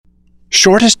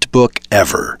Shortest book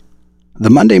ever. The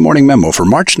Monday Morning Memo for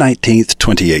March 19th,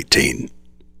 2018.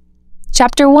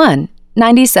 Chapter 1,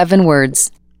 97 words.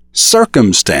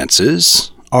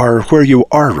 Circumstances are where you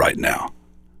are right now.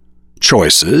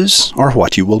 Choices are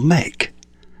what you will make.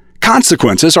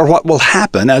 Consequences are what will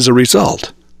happen as a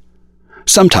result.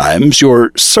 Sometimes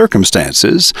your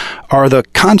circumstances are the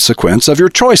consequence of your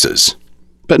choices,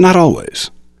 but not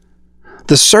always.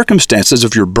 The circumstances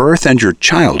of your birth and your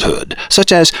childhood,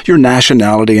 such as your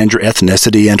nationality and your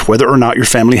ethnicity and whether or not your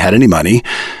family had any money,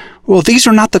 well, these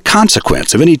are not the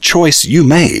consequence of any choice you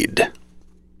made.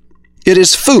 It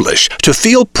is foolish to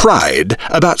feel pride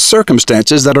about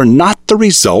circumstances that are not the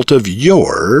result of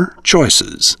your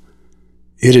choices.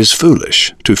 It is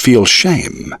foolish to feel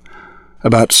shame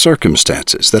about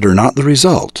circumstances that are not the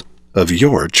result of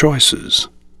your choices.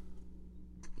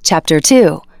 Chapter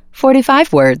 2,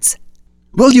 45 words.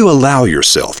 Will you allow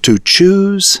yourself to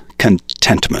choose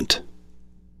contentment?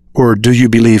 Or do you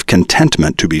believe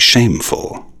contentment to be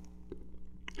shameful?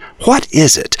 What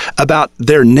is it about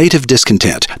their native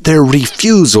discontent, their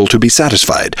refusal to be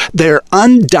satisfied, their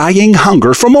undying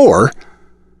hunger for more,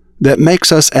 that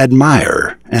makes us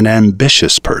admire an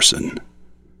ambitious person?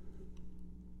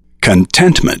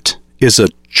 Contentment is a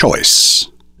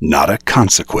choice, not a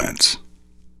consequence.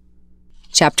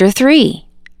 Chapter 3,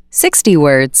 60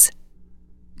 words.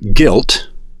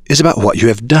 Guilt is about what you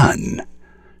have done.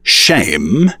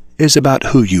 Shame is about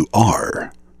who you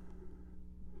are.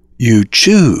 You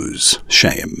choose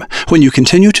shame when you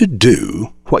continue to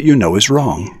do what you know is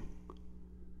wrong.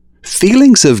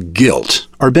 Feelings of guilt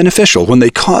are beneficial when they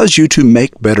cause you to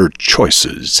make better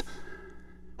choices.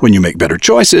 When you make better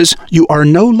choices, you are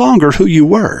no longer who you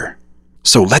were.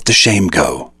 So let the shame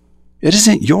go. It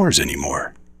isn't yours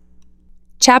anymore.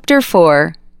 Chapter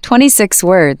 4, 26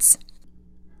 words.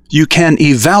 You can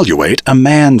evaluate a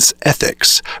man's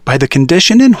ethics by the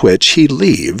condition in which he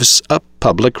leaves a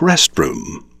public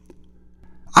restroom.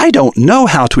 I don't know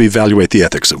how to evaluate the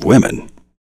ethics of women.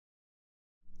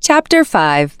 Chapter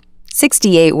 5,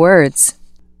 68 words.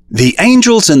 The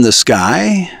angels in the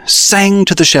sky sang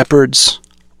to the shepherds,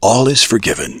 "All is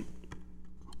forgiven."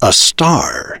 A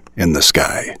star in the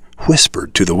sky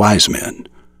whispered to the wise men,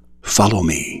 "Follow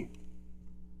me."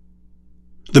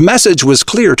 The message was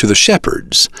clear to the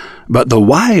shepherds, but the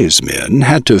wise men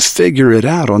had to figure it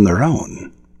out on their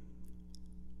own.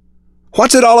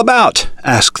 "What's it all about?"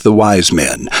 asked the wise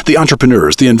men, the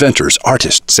entrepreneurs, the inventors,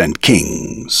 artists, and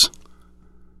kings.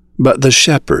 But the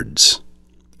shepherds,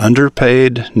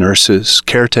 underpaid nurses,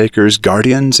 caretakers,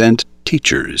 guardians, and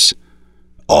teachers,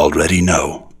 already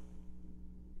know.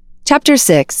 Chapter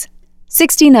 6,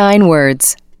 69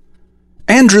 words.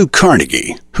 Andrew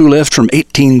Carnegie, who lived from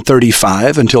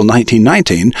 1835 until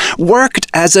 1919, worked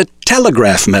as a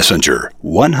telegraph messenger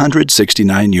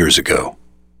 169 years ago.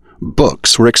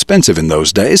 Books were expensive in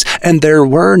those days, and there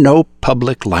were no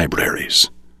public libraries.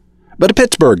 But a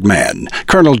Pittsburgh man,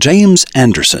 Colonel James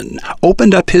Anderson,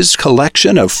 opened up his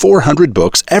collection of 400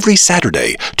 books every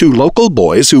Saturday to local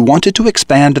boys who wanted to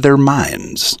expand their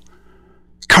minds.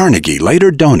 Carnegie later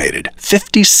donated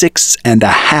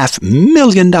 $56.5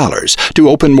 million to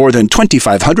open more than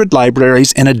 2,500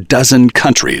 libraries in a dozen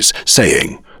countries,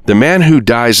 saying, "The man who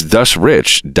dies thus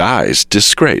rich dies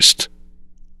disgraced."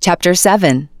 Chapter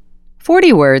 7,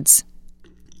 40 words.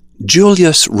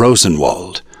 Julius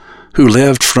Rosenwald, who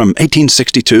lived from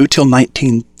 1862 till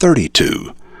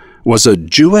 1932, was a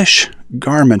Jewish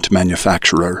garment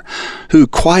manufacturer who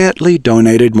quietly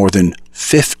donated more than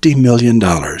 $50 million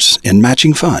in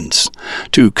matching funds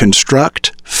to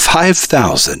construct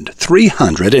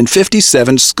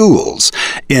 5,357 schools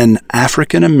in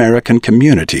African American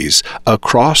communities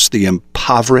across the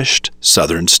impoverished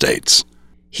southern states.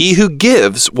 He who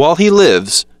gives while he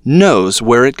lives knows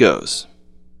where it goes.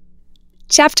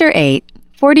 Chapter 8,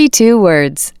 42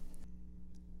 words.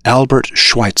 Albert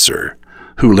Schweitzer,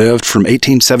 who lived from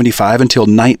 1875 until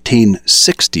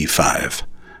 1965,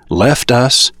 left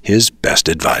us his best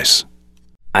advice.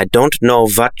 I don't know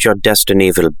what your destiny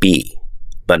will be,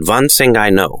 but one thing I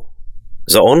know.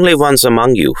 The only ones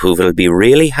among you who will be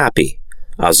really happy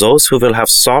are those who will have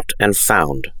sought and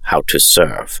found how to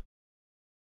serve.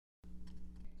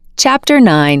 Chapter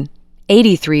 9,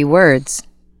 83 words.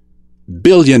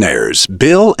 Billionaires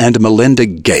Bill and Melinda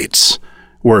Gates,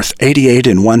 worth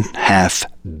 $88.5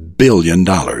 billion,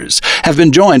 have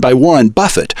been joined by Warren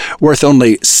Buffett, worth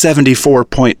only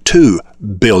 $74.2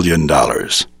 billion,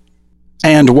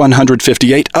 and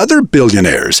 158 other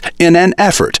billionaires in an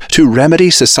effort to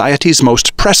remedy society's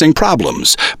most pressing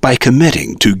problems by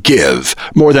committing to give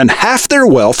more than half their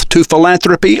wealth to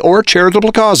philanthropy or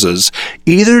charitable causes,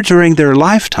 either during their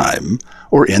lifetime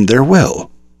or in their will.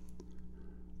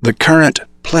 The current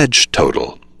pledge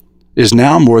total is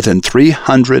now more than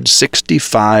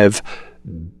 $365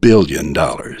 billion.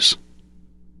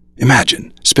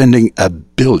 Imagine spending $1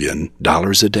 billion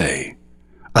a day,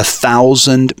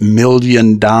 $1,000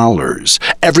 million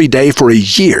every day for a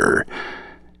year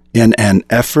in an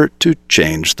effort to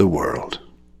change the world.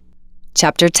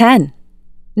 Chapter 10.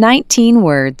 19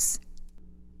 words.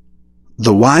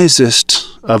 The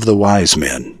wisest of the wise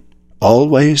men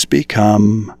always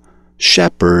become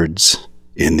shepherds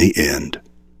in the end.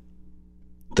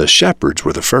 The shepherds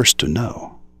were the first to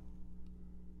know.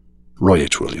 Roy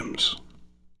H. Williams.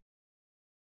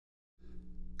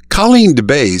 Colleen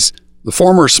DeBays, the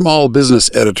former small business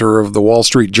editor of the Wall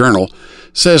Street Journal,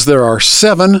 says there are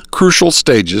 7 crucial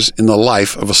stages in the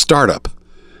life of a startup.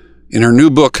 In her new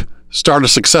book, Start a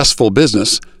Successful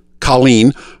Business,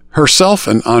 Colleen, herself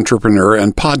an entrepreneur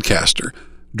and podcaster,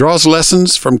 draws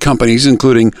lessons from companies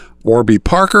including Warby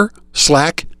Parker,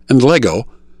 Slack, and Lego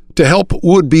to help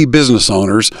would-be business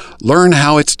owners learn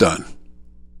how it's done.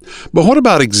 But what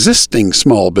about existing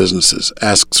small businesses,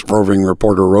 asks roving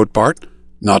reporter Rothbart.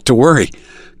 Not to worry.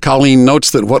 Colleen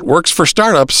notes that what works for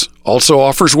startups also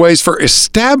offers ways for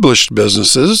established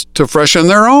businesses to freshen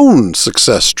their own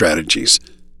success strategies.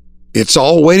 It's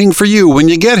all waiting for you when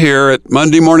you get here at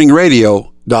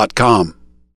MondayMorningRadio.com.